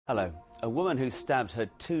Hello. A woman who stabbed her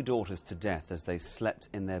two daughters to death as they slept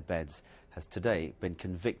in their beds has today been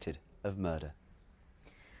convicted of murder.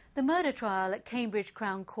 The murder trial at Cambridge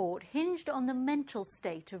Crown Court hinged on the mental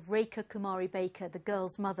state of Rekha Kumari Baker, the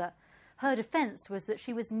girl's mother. Her defence was that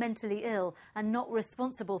she was mentally ill and not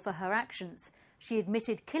responsible for her actions. She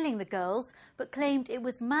admitted killing the girls, but claimed it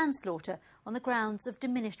was manslaughter on the grounds of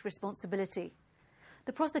diminished responsibility.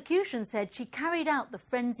 The prosecution said she carried out the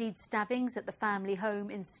frenzied stabbings at the family home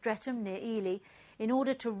in Streatham near Ely in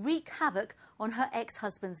order to wreak havoc on her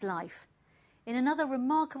ex-husband's life. In another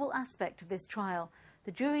remarkable aspect of this trial,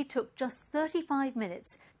 the jury took just 35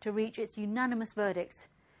 minutes to reach its unanimous verdicts.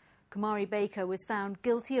 Kumari Baker was found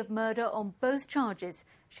guilty of murder on both charges.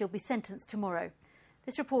 She'll be sentenced tomorrow.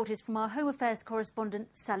 This report is from our Home Affairs correspondent,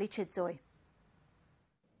 Sally Chidzoy.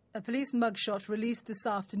 A police mugshot released this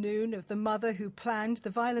afternoon of the mother who planned the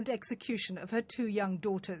violent execution of her two young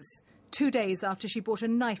daughters, 2 days after she bought a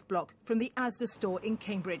knife block from the Asda store in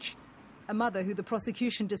Cambridge. A mother who the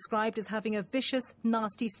prosecution described as having a vicious,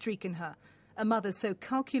 nasty streak in her. A mother so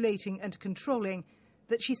calculating and controlling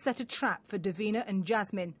that she set a trap for Davina and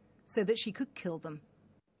Jasmine so that she could kill them.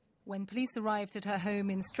 When police arrived at her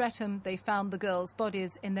home in Streatham, they found the girls'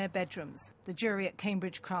 bodies in their bedrooms. The jury at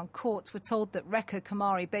Cambridge Crown Court were told that Rekha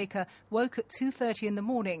Kumari Baker woke at 2:30 in the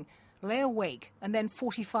morning, lay awake, and then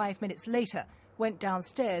 45 minutes later went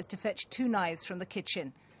downstairs to fetch two knives from the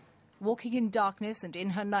kitchen. Walking in darkness and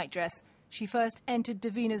in her nightdress, she first entered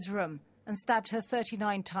Davina's room and stabbed her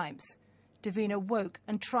 39 times. Davina woke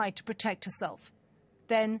and tried to protect herself.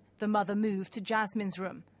 Then the mother moved to Jasmine's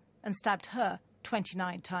room and stabbed her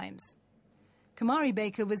 29 times. Kumari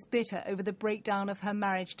Baker was bitter over the breakdown of her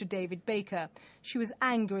marriage to David Baker. She was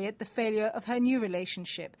angry at the failure of her new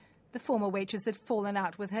relationship. The former waitress had fallen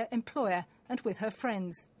out with her employer and with her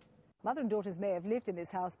friends. Mother and daughters may have lived in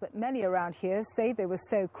this house, but many around here say they were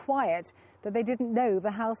so quiet that they didn't know the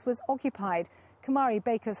house was occupied. Kumari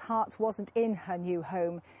Baker's heart wasn't in her new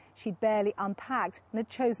home. She'd barely unpacked and had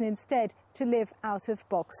chosen instead to live out of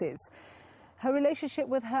boxes. Her relationship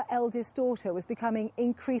with her eldest daughter was becoming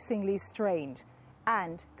increasingly strained,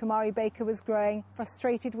 and Kumari Baker was growing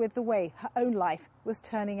frustrated with the way her own life was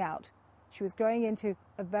turning out. She was growing into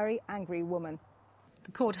a very angry woman.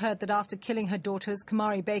 The court heard that after killing her daughters,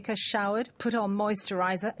 Kumari Baker showered, put on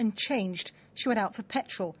moisturiser and changed. She went out for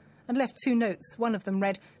petrol and left two notes. One of them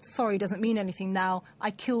read, "Sorry doesn't mean anything now.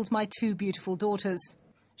 I killed my two beautiful daughters."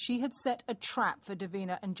 She had set a trap for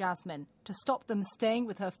Davina and Jasmine. To stop them staying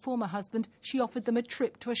with her former husband, she offered them a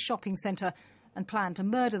trip to a shopping centre and planned to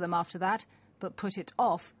murder them after that, but put it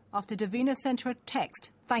off after Davina sent her a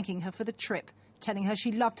text thanking her for the trip, telling her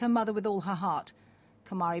she loved her mother with all her heart.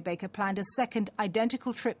 Kumari Baker planned a second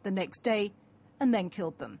identical trip the next day and then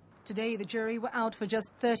killed them. Today, the jury were out for just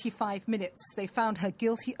 35 minutes. They found her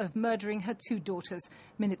guilty of murdering her two daughters.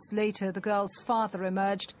 Minutes later, the girl's father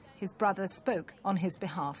emerged. His brother spoke on his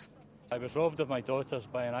behalf. I was robbed of my daughters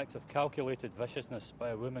by an act of calculated viciousness by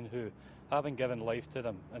a woman who, having given life to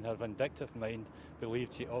them in her vindictive mind,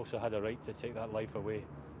 believed she also had a right to take that life away.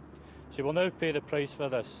 She will now pay the price for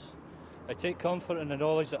this. I take comfort in the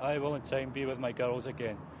knowledge that I will in time be with my girls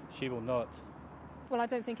again. She will not. Well, I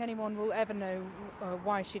don't think anyone will ever know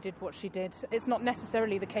why she did what she did. It's not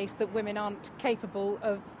necessarily the case that women aren't capable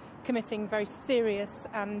of committing very serious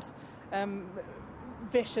and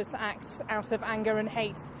vicious acts out of anger and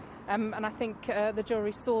hate. And I think the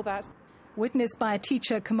jury saw that. Witnessed by a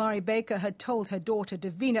teacher, Kumari Baker had told her daughter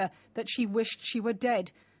Davina that she wished she were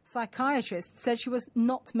dead. Psychiatrists said she was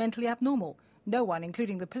not mentally abnormal. No one,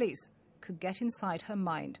 including the police, could get inside her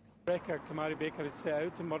mind. Rekha Kumari Baker is set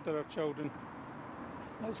out to murder her children.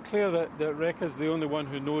 It's clear that Rekha is the only one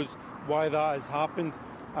who knows why that has happened,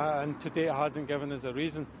 and to date hasn't given us a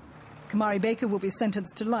reason. Kumari Baker will be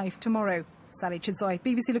sentenced to life tomorrow. Sally Chidzoy,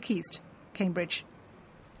 BBC Look East, Cambridge.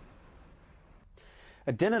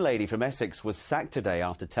 A dinner lady from Essex was sacked today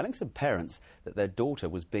after telling some parents that their daughter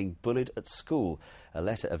was being bullied at school. A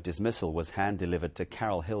letter of dismissal was hand-delivered to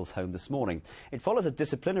Carol Hill's home this morning. It follows a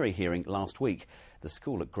disciplinary hearing last week. The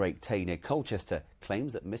school at Great Tay near Colchester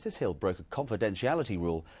claims that Mrs Hill broke a confidentiality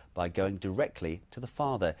rule by going directly to the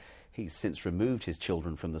father. He's since removed his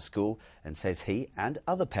children from the school and says he and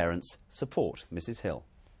other parents support Mrs Hill.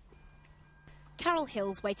 Carol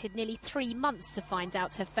Hill's waited nearly 3 months to find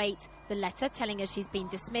out her fate. The letter telling her she's been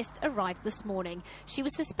dismissed arrived this morning. She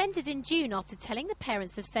was suspended in June after telling the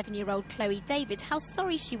parents of 7-year-old Chloe David how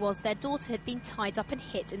sorry she was their daughter had been tied up and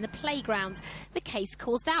hit in the playground. The case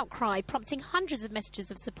caused outcry, prompting hundreds of messages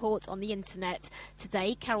of support on the internet.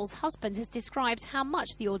 Today, Carol's husband has described how much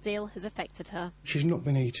the ordeal has affected her. She's not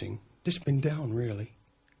been eating. Just been down, really.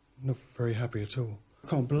 Not very happy at all. I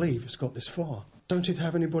can't believe it's got this far. Don't seem to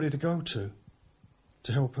have anybody to go to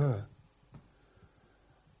help her.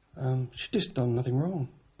 She's just done nothing wrong.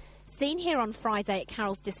 Seen here on Friday at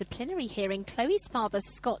Carol's disciplinary hearing, Chloe's father,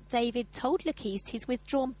 Scott David, told Look East he's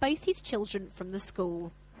withdrawn both his children from the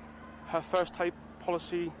school. Her first aid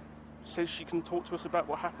policy says she can talk to us about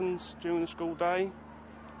what happens during the school day.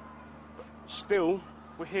 But still,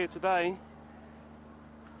 we're here today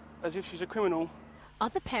as if she's a criminal.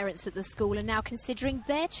 Other parents at the school are now considering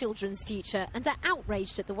their children's future and are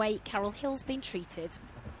outraged at the way Carol Hill's been treated.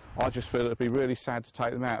 I just feel it would be really sad to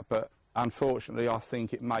take them out, but unfortunately I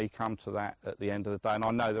think it may come to that at the end of the day, and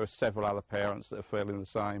I know there are several other parents that are feeling the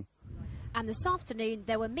same. And this afternoon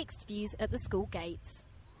there were mixed views at the school gates.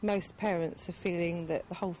 Most parents are feeling that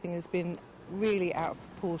the whole thing has been really out of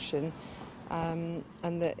proportion, and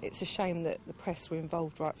that it's a shame that the press were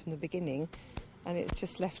involved right from the beginning, and it's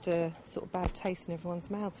just left a sort of bad taste in everyone's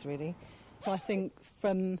mouths, really. So I think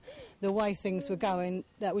from the way things were going,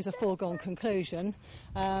 that was a foregone conclusion.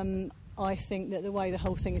 I think that the way the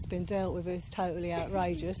whole thing has been dealt with is totally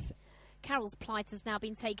outrageous. Carol's plight has now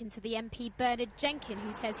been taken to the MP Bernard Jenkin,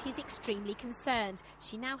 who says he's extremely concerned.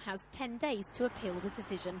 She now has 10 days to appeal the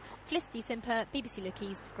decision. Felicity Simper, BBC Look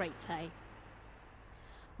East, Great Tay.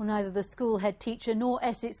 Well, neither the school head teacher nor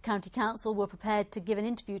Essex County Council were prepared to give an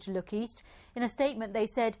interview to Look East. In a statement, they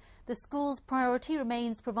said the school's priority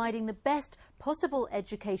remains providing the best possible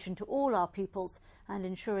education to all our pupils and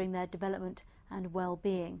ensuring their development and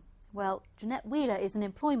well-being. Well, Jeanette Wheeler is an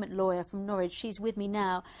employment lawyer from Norwich. She's with me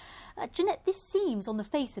now. Jeanette, this seems, on the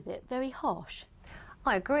face of it, very harsh.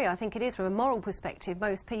 I agree. I think it is. From a moral perspective,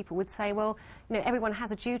 most people would say, well, you know, everyone has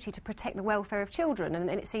a duty to protect the welfare of children, and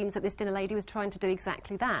it seems that this dinner lady was trying to do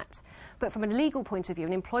exactly that. But from a legal point of view,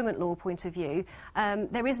 an employment law point of view,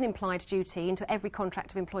 there is an implied duty into every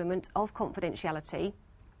contract of employment of confidentiality.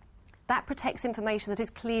 That protects information that is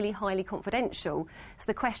clearly highly confidential. So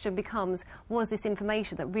the question becomes, was this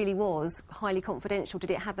information that really was highly confidential,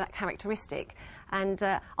 did it have that characteristic? And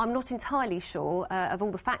I'm not entirely sure of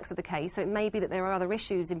all the facts of the case, so it may be that there are other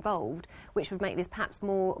issues involved which would make this perhaps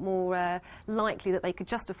more likely that they could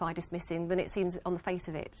justify dismissing than it seems on the face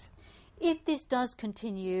of it. If this does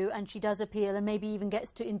continue and she does appeal and maybe even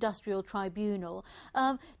gets to industrial tribunal,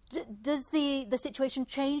 does the situation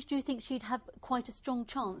change? Do you think she'd have quite a strong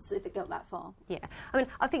chance if it got that far? Yeah, I mean,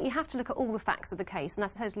 I think you have to look at all the facts of the case, and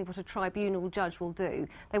that's certainly what a tribunal judge will do.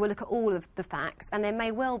 They will look at all of the facts, and there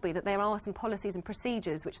may well be that there are some policies and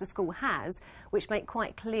procedures which the school has which make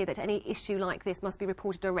quite clear that any issue like this must be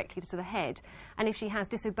reported directly to the head. And if she has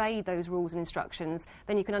disobeyed those rules and instructions,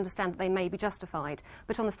 then you can understand that they may be justified.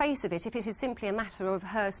 But on the face of it, if it is simply a matter of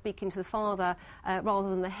her speaking to the father rather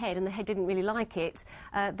than the head, and the head didn't really like it,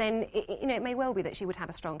 then it may well be that she would have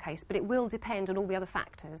a strong case, but it will depend on all the other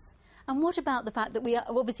factors. And what about the fact that we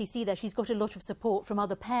obviously see that she's got a lot of support from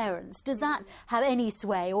other parents? Does that have any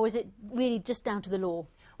sway, or is it really just down to the law?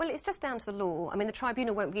 Well, it's just down to the law. I mean, the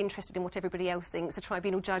tribunal won't be interested in what everybody else thinks. The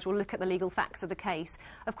tribunal judge will look at the legal facts of the case.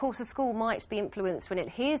 Of course, the school might be influenced when it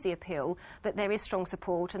hears the appeal that there is strong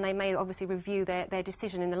support, and they may obviously review their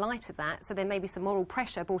decision in the light of that. So there may be some moral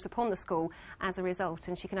pressure brought upon the school as a result,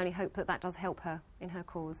 and she can only hope that that does help her in her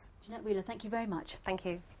cause. Jeanette Wheeler, thank you very much. Thank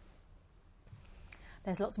you.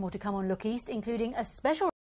 There's lots more to come on Look East, including a special